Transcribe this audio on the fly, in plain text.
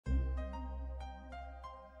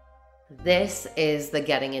This is the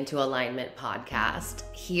Getting Into Alignment podcast.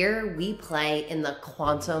 Here we play in the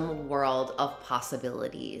quantum world of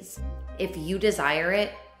possibilities. If you desire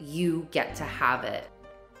it, you get to have it.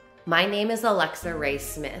 My name is Alexa Ray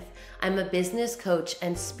Smith. I'm a business coach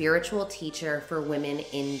and spiritual teacher for women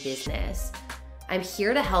in business. I'm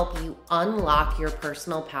here to help you unlock your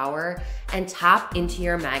personal power and tap into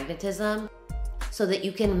your magnetism so that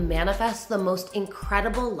you can manifest the most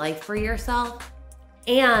incredible life for yourself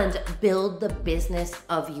and build the business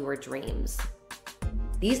of your dreams.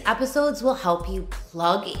 These episodes will help you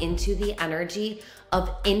plug into the energy of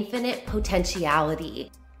infinite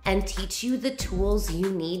potentiality and teach you the tools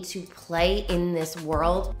you need to play in this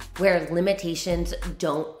world where limitations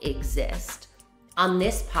don't exist. On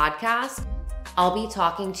this podcast, I'll be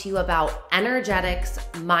talking to you about energetics,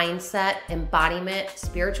 mindset, embodiment,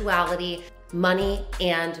 spirituality, money,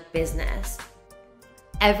 and business.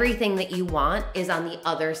 Everything that you want is on the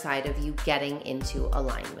other side of you getting into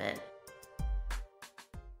alignment.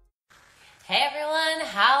 Hey everyone,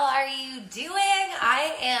 how are you doing?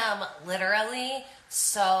 I am literally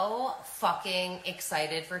so fucking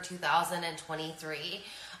excited for 2023.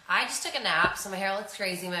 I just took a nap, so my hair looks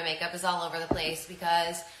crazy, my makeup is all over the place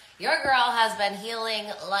because your girl has been healing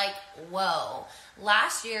like whoa.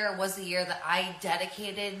 Last year was the year that I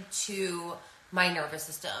dedicated to my nervous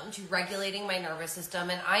system, to regulating my nervous system.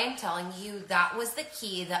 And I am telling you, that was the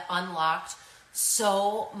key that unlocked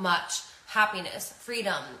so much happiness,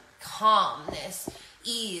 freedom, calmness,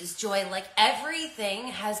 ease, joy. Like everything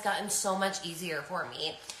has gotten so much easier for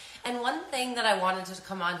me. And one thing that I wanted to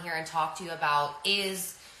come on here and talk to you about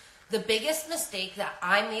is the biggest mistake that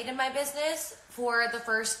I made in my business for the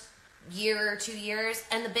first year or 2 years.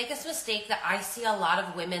 And the biggest mistake that I see a lot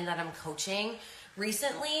of women that I'm coaching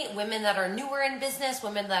recently, women that are newer in business,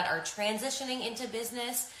 women that are transitioning into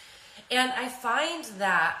business. And I find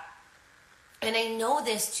that, and I know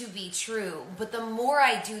this to be true, but the more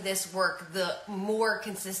I do this work, the more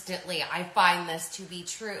consistently I find this to be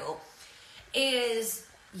true, is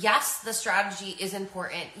yes, the strategy is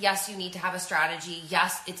important. Yes, you need to have a strategy.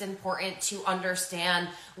 Yes, it's important to understand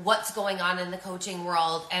what's going on in the coaching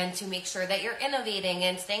world and to make sure that you're innovating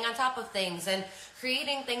and staying on top of things and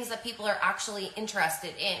creating things that people are actually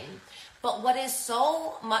interested in. But what is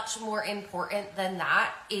so much more important than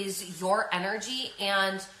that is your energy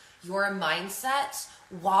and your mindset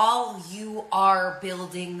while you are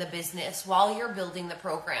building the business, while you're building the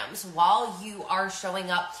programs, while you are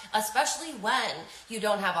showing up, especially when you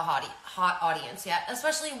don't have a hot audience yet,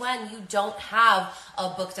 especially when you don't have a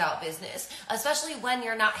booked out business, especially when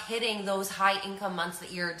you're not hitting those high income months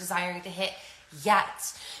that you're desiring to hit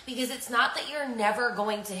yet. Because it's not that you're never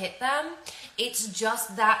going to hit them. It's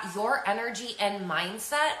just that your energy and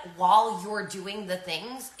mindset while you're doing the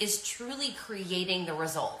things is truly creating the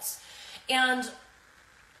results. And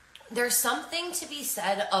there's something to be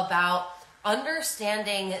said about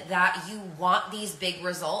understanding that you want these big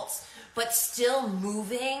results, but still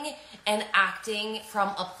moving and acting from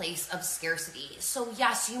a place of scarcity. So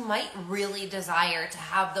yes, you might really desire to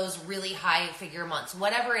have those really high figure months,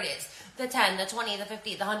 whatever it is, the 10, the 20, the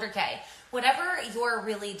 50, the 100K, whatever you're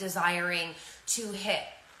really desiring to hit.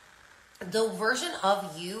 The version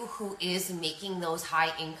of you who is making those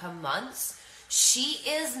high income months, she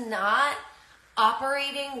is not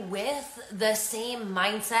operating with the same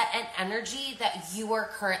mindset and energy that you are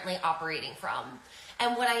currently operating from.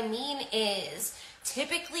 And what I mean is,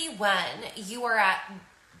 typically when you are at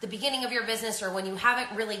the beginning of your business or when you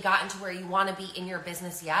haven't really gotten to where you want to be in your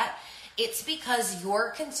business yet, it's because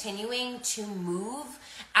you're continuing to move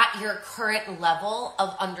at your current level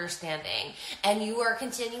of understanding and you are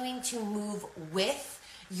continuing to move with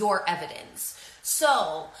your evidence.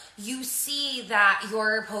 So you see that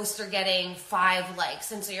your posts are getting 5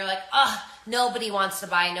 likes and so you're like, nobody wants to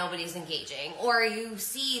buy, nobody's engaging. Or you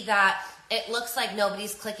see that it looks like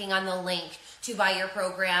nobody's clicking on the link to buy your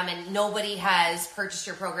program and nobody has purchased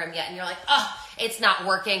your program yet. And you're like, it's not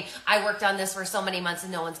working. I worked on this for so many months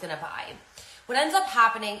and no one's going to buy. What ends up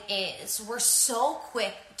happening is we're so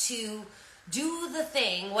quick to do the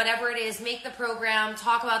thing, whatever it is, make the program,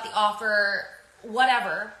 talk about the offer,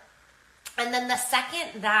 whatever. And then the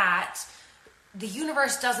second that the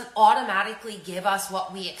universe doesn't automatically give us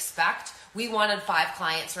what we expect, we wanted 5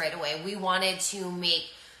 clients right away. We wanted to make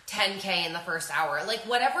 10K in the first hour, like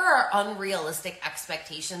whatever our unrealistic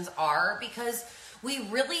expectations are, because we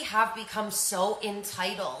really have become so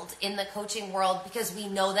entitled in the coaching world because we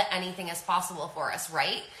know that anything is possible for us,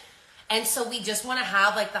 right? And so we just want to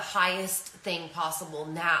have like the highest thing possible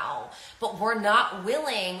now, but we're not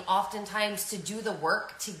willing oftentimes to do the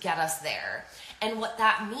work to get us there. And what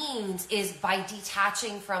that means is by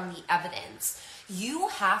detaching from the evidence. You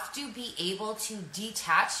have to be able to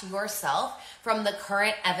detach yourself from the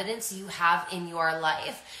current evidence you have in your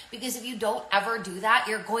life. Because if you don't ever do that,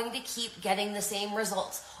 you're going to keep getting the same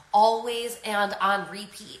results, always and on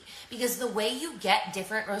repeat. Because the way you get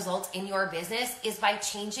different results in your business is by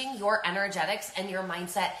changing your energetics and your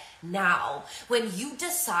mindset now. When you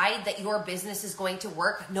decide that your business is going to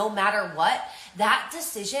work no matter what, that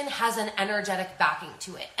decision has an energetic backing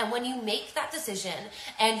to it. And when you make that decision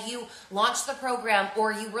and you launch the program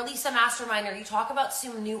or you release a mastermind or you talk about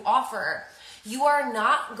some new offer, you are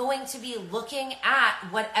not going to be looking at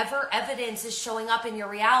whatever evidence is showing up in your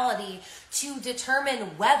reality to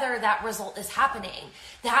determine whether that result is happening.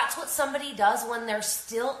 That's what somebody does when they're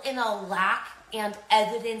still in a lack and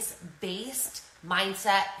evidence-based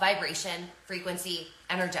mindset, vibration, frequency,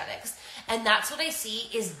 energetics. And that's what I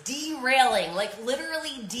see is derailing, like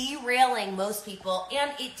literally derailing most people.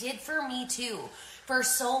 And it did for me too. For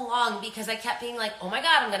so long, because I kept being like, oh my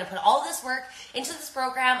God, I'm going to put all this work into this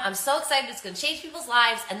program. I'm so excited. It's going to change people's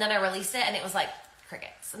lives. And then I released it and it was like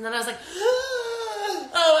crickets. And then I was like,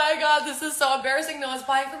 oh my God, this is so embarrassing. No one's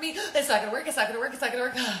buying for me. It's not going to work. It's not going to work. It's not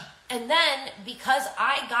going to work. And then because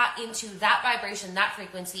I got into that vibration, that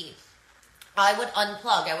frequency, I would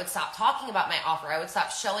unplug. I would stop talking about my offer. I would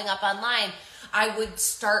stop showing up online. I would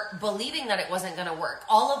start believing that it wasn't going to work.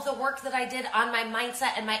 All of the work that I did on my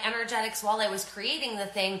mindset and my energetics while I was creating the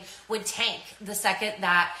thing would tank the second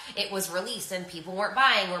that it was released and people weren't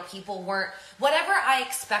buying or people weren't, whatever I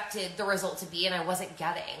expected the result to be and I wasn't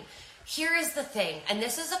getting. Here is the thing, and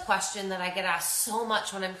this is a question that I get asked so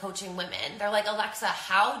much when I'm coaching women. They're like, Alexa,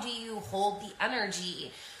 how do you hold the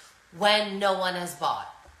energy when no one has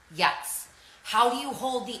bought? Yes. How do you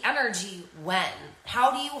hold the energy when?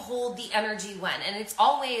 How do you hold the energy when? And it's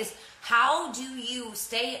always, how do you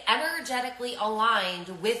stay energetically aligned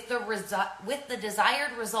with the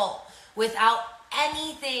desired result without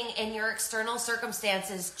anything in your external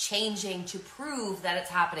circumstances changing to prove that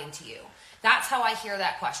it's happening to you? That's how I hear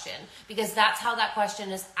that question, because that's how that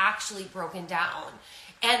question is actually broken down.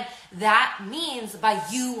 And that means by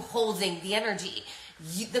you holding the energy.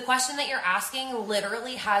 The question that you're asking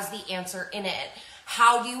literally has the answer in it.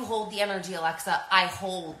 How do you hold the energy, Alexa? I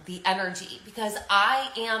hold the energy because I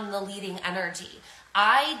am the leading energy.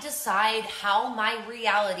 I decide how my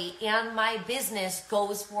reality and my business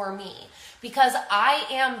goes for me. Because I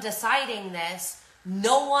am deciding this,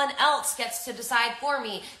 no one else gets to decide for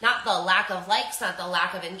me. Not the lack of likes, not the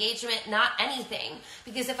lack of engagement, not anything.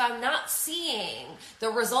 Because if I'm not seeing the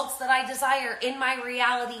results that I desire in my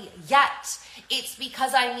reality yet, it's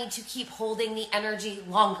because I need to keep holding the energy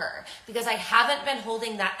longer. Because I haven't been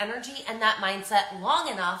holding that energy and that mindset long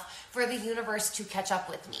enough for the universe to catch up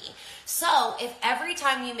with me. So if every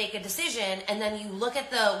time you make a decision and then you look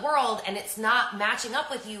at the world and it's not matching up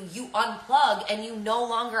with you, you unplug and you no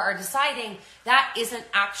longer are deciding, that isn't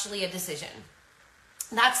actually a decision.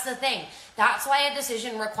 That's the thing. That's why a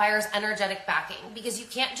decision requires energetic backing, because you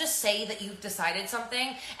can't just say that you've decided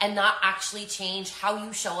something and not actually change how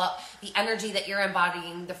you show up, the energy that you're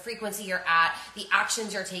embodying, the frequency you're at, the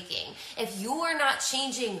actions you're taking. If you are not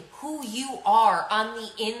changing who you are on the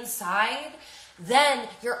inside, then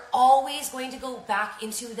you're always going to go back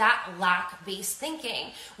into that lack-based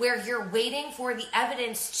thinking where you're waiting for the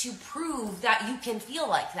evidence to prove that you can feel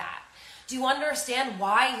like that. Do you understand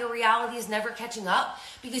why your reality is never catching up?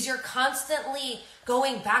 Because you're constantly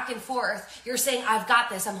going back and forth. You're saying, I've got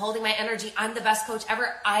this. I'm holding my energy. I'm the best coach ever.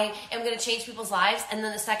 I am going to change people's lives. And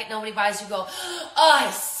then the second nobody buys, you go, oh, I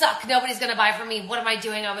suck. Nobody's going to buy from me. What am I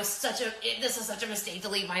doing? This is such a mistake to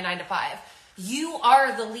leave my 9 to 5. You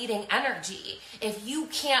are the leading energy. If you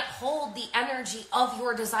can't hold the energy of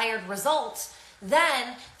your desired results,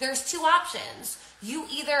 then there's two options. You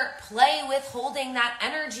either play with holding that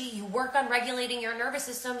energy, you work on regulating your nervous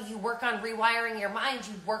system, you work on rewiring your mind,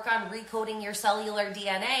 you work on recoding your cellular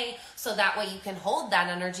DNA so that way you can hold that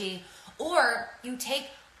energy, or you take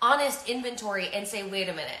honest inventory and say, wait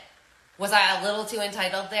a minute, was I a little too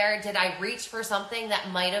entitled there? Did I reach for something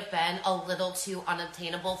that might have been a little too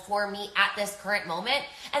unobtainable for me at this current moment?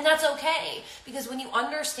 And that's okay, because when you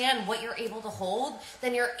understand what you're able to hold,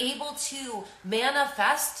 then you're able to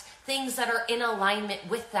manifest things that are in alignment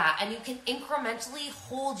with that, and you can incrementally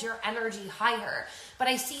hold your energy higher. But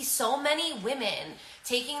I see so many women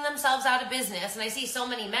taking themselves out of business, and I see so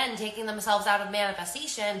many men taking themselves out of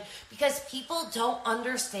manifestation because people don't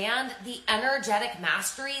understand the energetic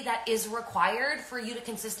mastery that is required for you to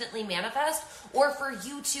consistently manifest or for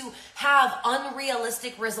you to have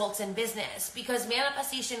unrealistic results in business, because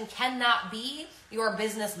manifestation cannot be your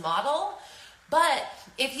business model. But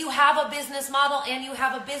if you have a business model and you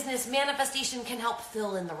have a business, manifestation can help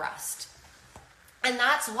fill in the rest. And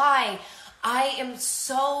that's why I am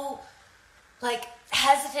so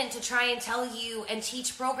hesitant to try and tell you and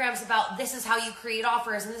teach programs about this is how you create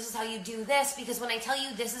offers and this is how you do this, because when I tell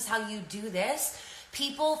you this is how you do this,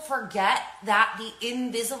 people forget that the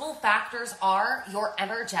invisible factors are your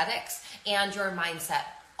energetics and your mindset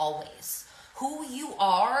always. Who you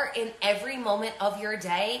are in every moment of your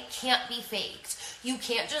day can't be faked. You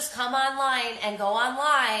can't just come online and go on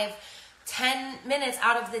live 10 minutes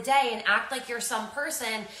out of the day and act like you're some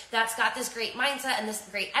person that's got this great mindset and this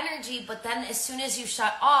great energy, but then as soon as you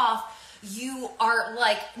shut off, you are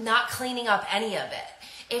not cleaning up any of it.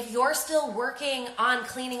 If you're still working on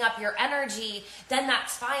cleaning up your energy, then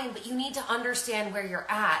that's fine, but you need to understand where you're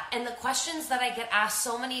at. And the questions that I get asked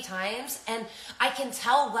so many times, and I can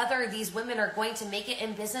tell whether these women are going to make it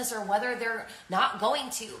in business or whether they're not going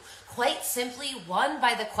to. Quite simply, one,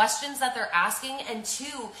 by the questions that they're asking, and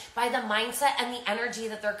two, by the mindset and the energy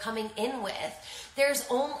that they're coming in with. There's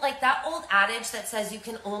only that old adage that says you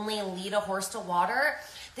can only lead a horse to water.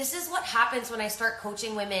 This is what happens when I start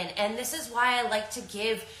coaching women, and this is why I like to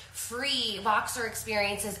give free Voxer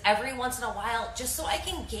experiences every once in a while, just so I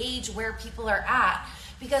can gauge where people are at,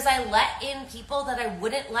 because I let in people that I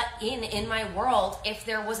wouldn't let in my world if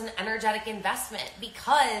there was an energetic investment,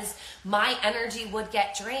 because my energy would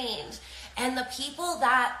get drained. And the people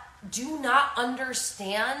that do not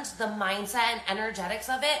understand the mindset and energetics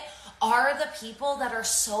of it are the people that are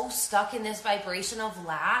so stuck in this vibration of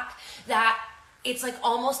lack that it's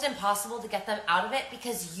almost impossible to get them out of it,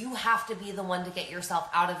 because you have to be the one to get yourself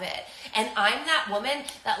out of it. And I'm that woman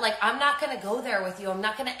that I'm not going to go there with you. I'm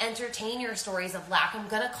not going to entertain your stories of lack. I'm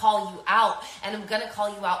going to call you out, and I'm going to call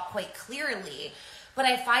you out quite clearly. But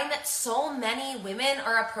I find that so many women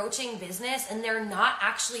are approaching business and they're not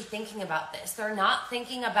actually thinking about this. They're not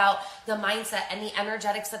thinking about the mindset and the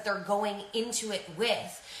energetics that they're going into it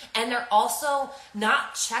with. And they're also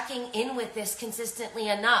not checking in with this consistently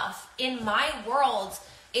enough. In my world,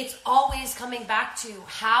 it's always coming back to,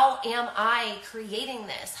 how am I creating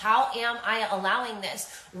this? How am I allowing this?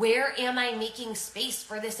 Where am I making space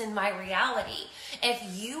for this in my reality? If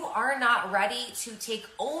you are not ready to take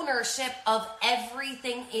ownership of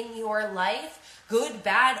everything in your life, good,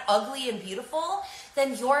 bad, ugly, and beautiful,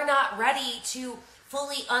 then you're not ready to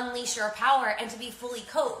fully unleash your power and to be fully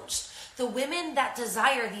coached. The women that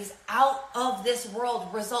desire these out of this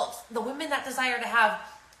world results, the women that desire to have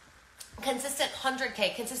consistent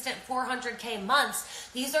 100K, consistent 400K months,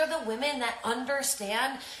 these are the women that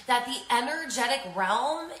understand that the energetic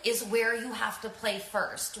realm is where you have to play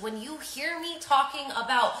first. When you hear me talking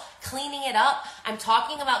about cleaning it up, I'm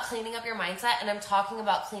talking about cleaning up your mindset, and I'm talking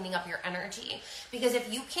about cleaning up your energy. Because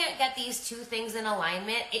if you can't get these two things in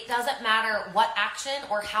alignment, it doesn't matter what action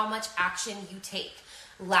or how much action you take.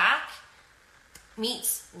 Lack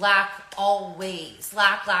meets lack always.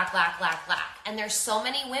 Lack. And there's so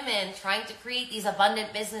many women trying to create these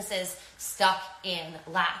abundant businesses stuck in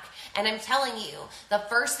lack. And I'm telling you, the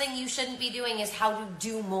first thing you shouldn't be doing is how to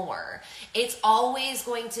do more. It's always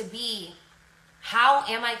going to be, how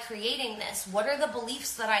am I creating this? What are the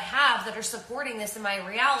beliefs that I have that are supporting this in my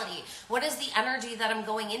reality? What is the energy that I'm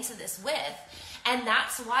going into this with? And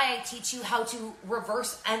that's why I teach you how to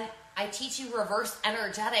reverse, and I teach you reverse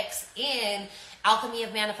energetics in Alchemy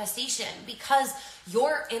of Manifestation, because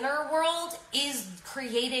your inner world is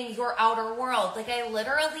creating your outer world. I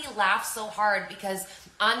literally laugh so hard because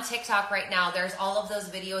on TikTok right now, there's all of those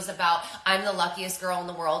videos about I'm the luckiest girl in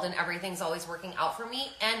the world and everything's always working out for me.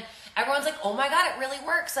 And everyone's like, oh my God, it really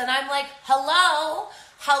works. And I'm like, hello,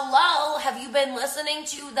 have you been listening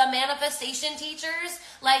to the manifestation teachers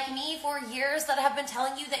like me for years that have been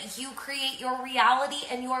telling you that you create your reality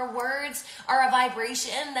and your words are a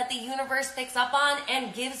vibration that the universe picks up on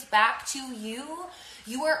and gives back to you?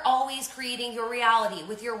 You are always creating your reality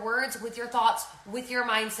with your words, with your thoughts, with your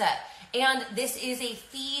mindset. And this is a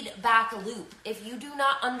feedback loop. If you do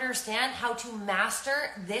not understand how to master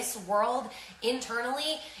this world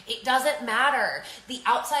internally, it doesn't matter. The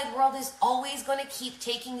outside world is always going to keep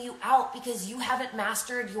taking you out because you haven't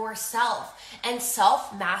mastered yourself. And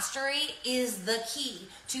self-mastery is the key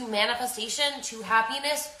to manifestation, to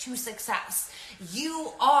happiness, to success.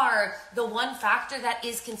 You are the one factor that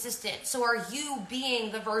is consistent. So are you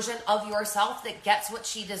being the version of yourself that gets what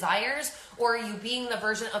she desires? Or are you being the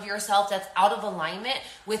version of yourself that's out of alignment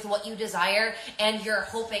with what you desire and you're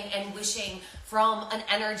hoping and wishing from an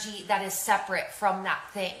energy that is separate from that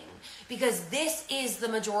thing? Because this is the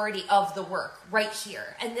majority of the work right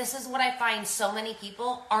here. And this is what I find so many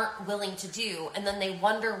people aren't willing to do. And then they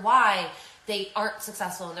wonder why they aren't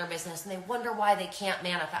successful in their business and they wonder why they can't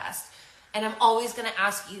manifest. And I'm always going to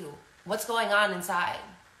ask you, what's going on inside?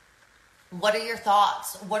 What are your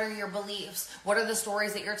thoughts? What are your beliefs? What are the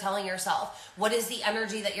stories that you're telling yourself? What is the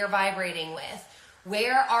energy that you're vibrating with?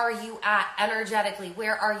 Where are you at energetically?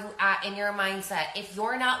 Where are you at in your mindset? If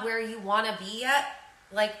you're not where you want to be yet,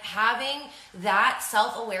 like having that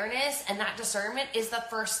self-awareness and that discernment is the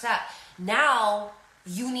first step. Now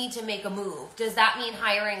you need to make a move. Does that mean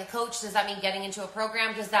hiring a coach? Does that mean getting into a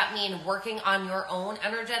program? Does that mean working on your own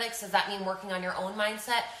energetics? Does that mean working on your own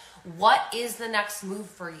mindset? What is the next move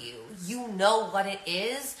for you? You know what it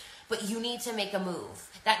is, but you need to make a move.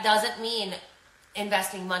 That doesn't mean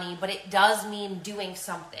investing money, but it does mean doing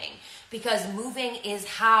something, because moving is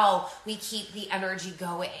how we keep the energy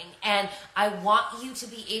going. And I want you to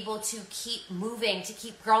be able to keep moving, to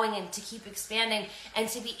keep growing, and to keep expanding, and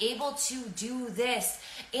to be able to do this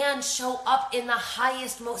and show up in the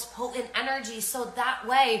highest, most potent energy, so that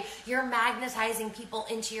way you're magnetizing people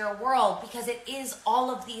into your world, because it is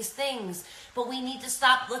all of these things. But we need to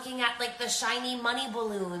stop looking at like the shiny money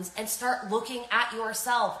balloons and start looking at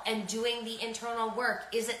yourself and doing the internal work.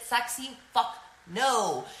 Is it sexy? Fuck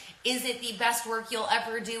no. Is it the best work you'll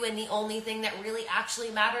ever do and the only thing that really actually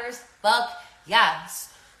matters? Fuck yes.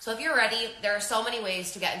 So if you're ready, there are so many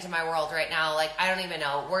ways to get into my world right now. Like, I don't even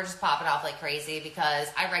know. We're just popping off like crazy because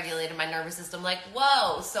I regulated my nervous system like,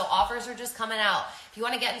 whoa. So offers are just coming out. If you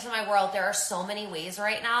want to get into my world, there are so many ways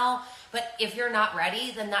right now. But if you're not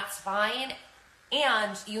ready, then that's fine.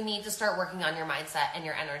 And you need to start working on your mindset and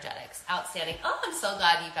your energetics. Outstanding. Oh, I'm so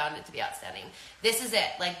glad you found it to be outstanding. This is it.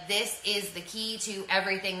 Like, this is the key to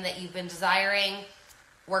everything that you've been desiring.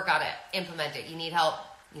 Work on it. Implement it. You need help?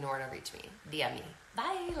 You know where to reach me. DM me.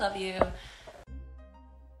 Bye. Love you.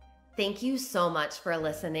 Thank you so much for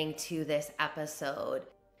listening to this episode.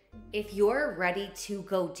 If you're ready to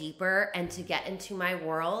go deeper and to get into my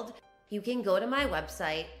world, you can go to my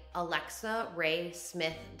website,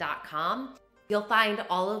 alexaraysmith.com. You'll find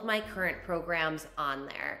all of my current programs on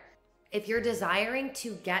there. If you're desiring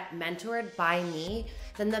to get mentored by me,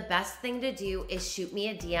 then the best thing to do is shoot me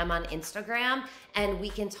a DM on Instagram and we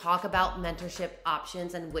can talk about mentorship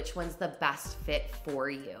options and which one's the best fit for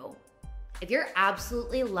you. If you're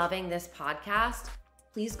absolutely loving this podcast,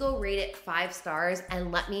 please go rate it 5 stars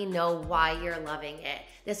and let me know why you're loving it.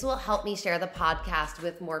 This will help me share the podcast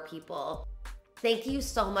with more people. Thank you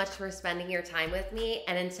so much for spending your time with me.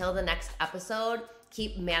 And until the next episode,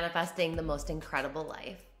 keep manifesting the most incredible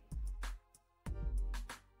life.